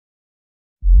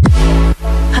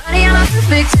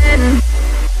perfect 10?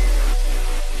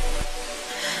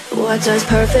 What does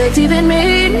perfect even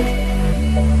mean?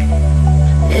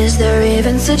 Is there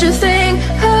even such a thing?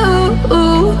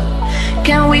 Ooh,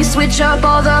 can we switch up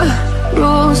all the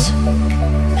rules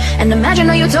and imagine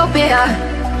a utopia?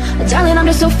 Darling, I'm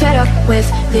just so fed up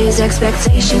with these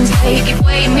expectations. They keep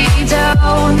weighing me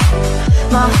down.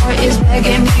 My heart is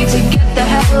begging me to get the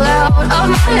hell out of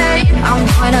my head. I'm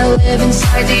gonna live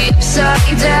inside the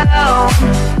upside down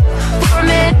for a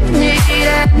minute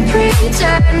and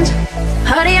pretend.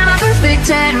 Honey, I'm a perfect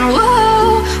 10.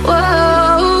 Whoa,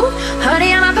 whoa.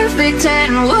 Honey, I'm a perfect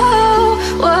 10. Whoa,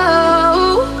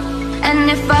 whoa. And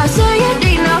if I say it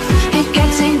enough, it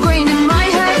gets ingrained in my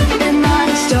head, and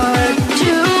I start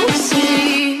to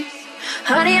see.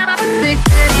 Honey, I'm a perfect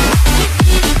 10.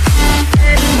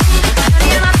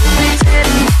 Honey, I'm a perfect 10.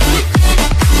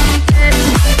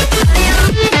 Honey, I'm a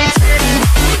perfect 10.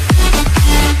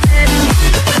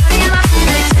 Honey, I'm a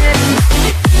perfect 10.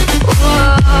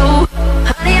 Whoa.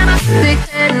 Honey, I'm a perfect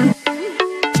 10.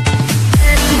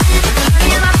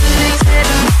 Honey, I'm a perfect 10.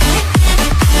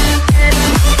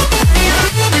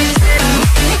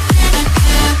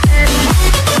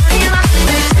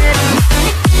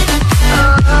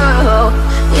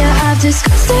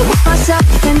 Disgusted with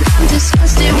myself, and I'm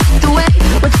disgusted with the way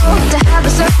we're told to have a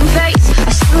certain face. I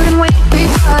stood and wait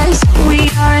because we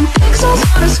aren't pixels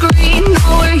on a screen.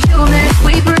 No, we're human,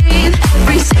 we breathe.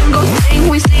 Every single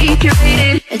thing we see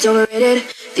curated, it's overrated.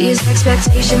 These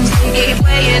expectations, they keep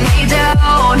weighing me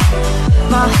down.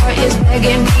 My heart is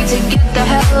begging me to get the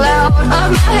hell out of my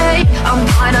head. I'm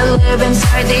gonna live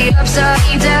inside the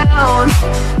upside down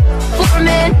for a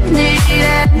minute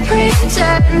and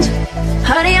pretend.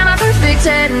 Honey, I'm a perfect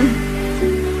 10.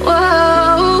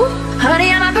 Whoa.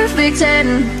 Honey, I'm a perfect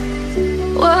 10.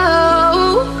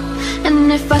 Whoa.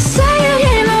 And if I say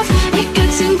it enough, it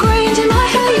gets ingrained in my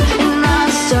head, and I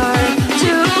start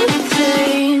to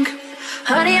think.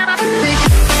 Honey, I'm a perfect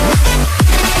 10.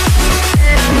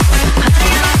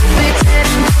 Honey, I'm a perfect 10.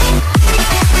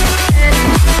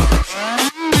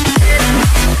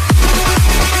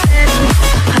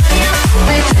 Honey, I'm a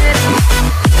perfect 10.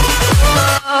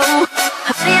 Whoa.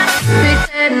 Honey, I'm a perfect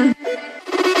 10.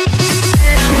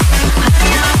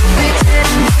 Honey, I'm a perfect 10.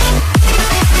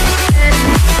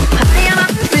 Honey, I'm a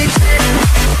perfect 10.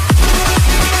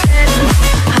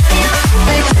 Honey, I'm a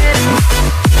perfect 10.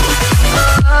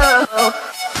 Oh.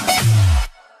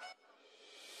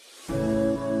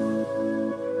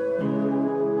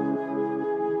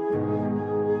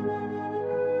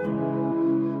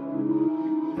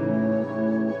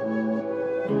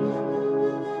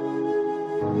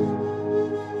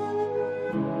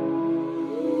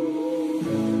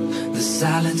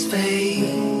 Silence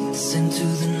fades into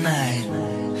the night.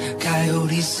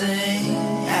 Coyotes sing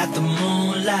at the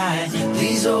moonlight.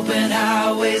 These open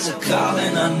highways are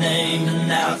calling our name, and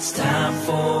now it's time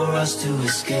for us to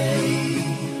escape.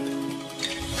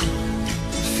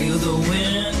 Feel the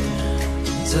wind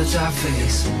touch our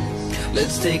face.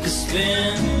 Let's take a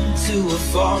spin to a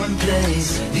foreign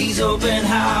place. These open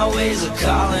highways are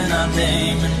calling our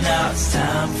name, and now it's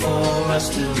time for us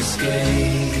to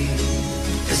escape.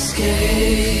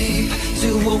 Escape to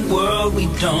a world we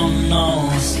don't know.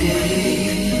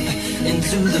 Escape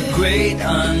into the great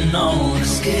unknown.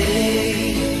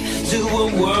 Escape to a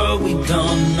world we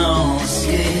don't know.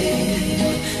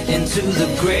 Escape into the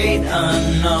great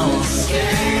unknown. Escape,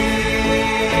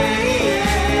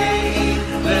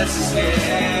 let's escape.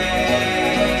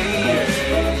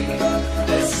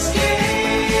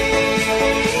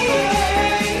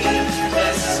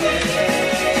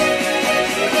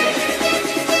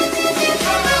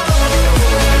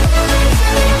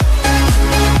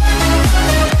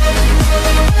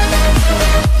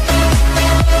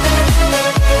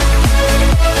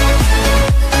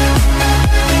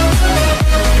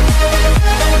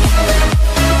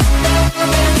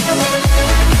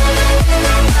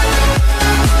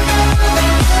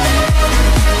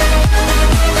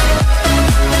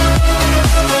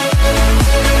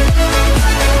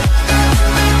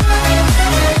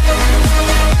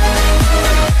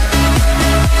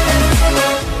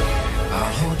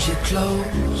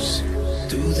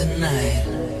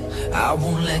 I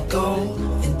won't let go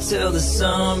until the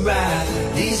sunrise.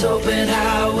 These open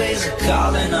highways are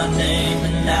calling our name,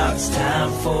 and now it's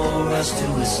time for us to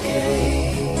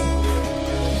escape.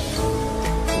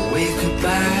 Wave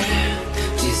goodbye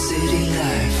to your city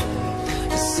life,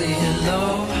 and say hello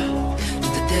to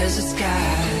the desert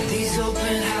sky. These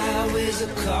open highways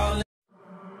are calling.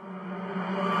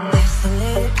 With the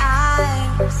lit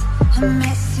eyes, a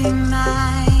messy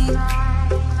mind.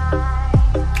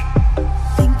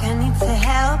 Think I need to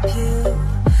help you.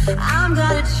 I'm gonna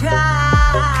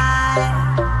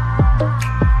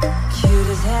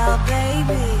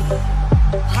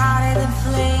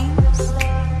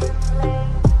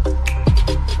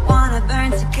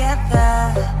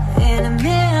in a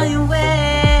minute.